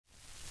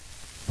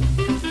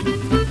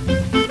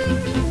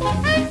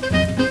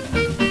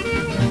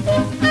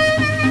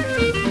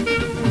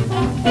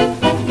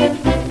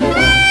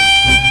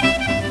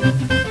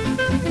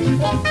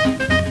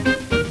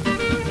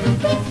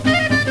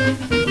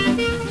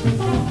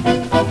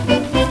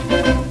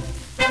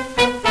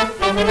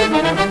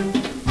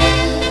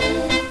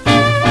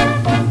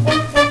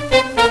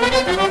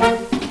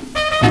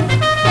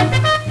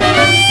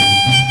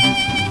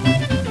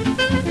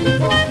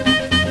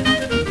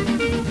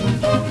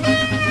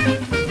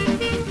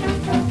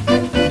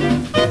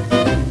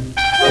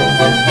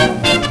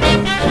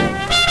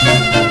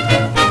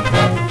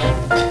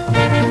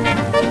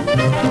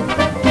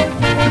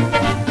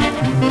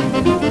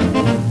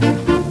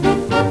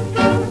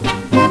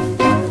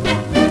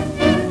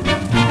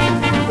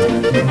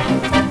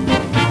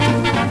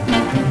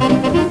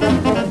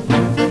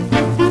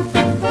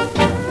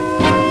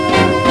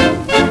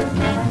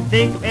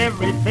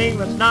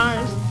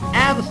nice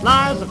as a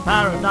slice of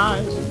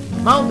paradise,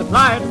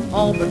 multiplied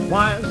all but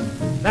twice.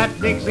 That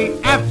Dixie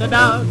after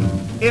dark,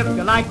 if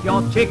you like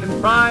your chicken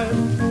fried,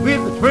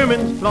 with the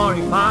trimmings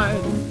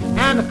glorified,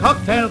 and a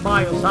cocktail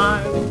by your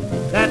side.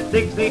 That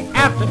Dixie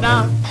after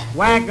dark,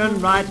 wagon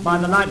rides by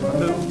the light of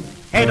the moon,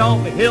 head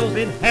over hills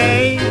in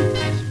hay,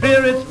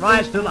 spirits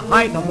rise to the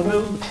height of the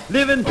moon,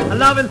 living and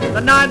loving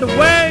the night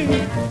away,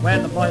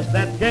 when the voice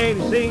that gaily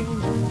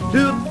sings to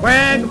the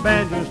twang of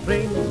banjo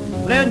strings,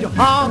 lend your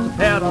heart a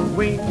pair of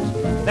wings.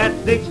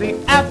 That Dixie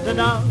after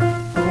dark.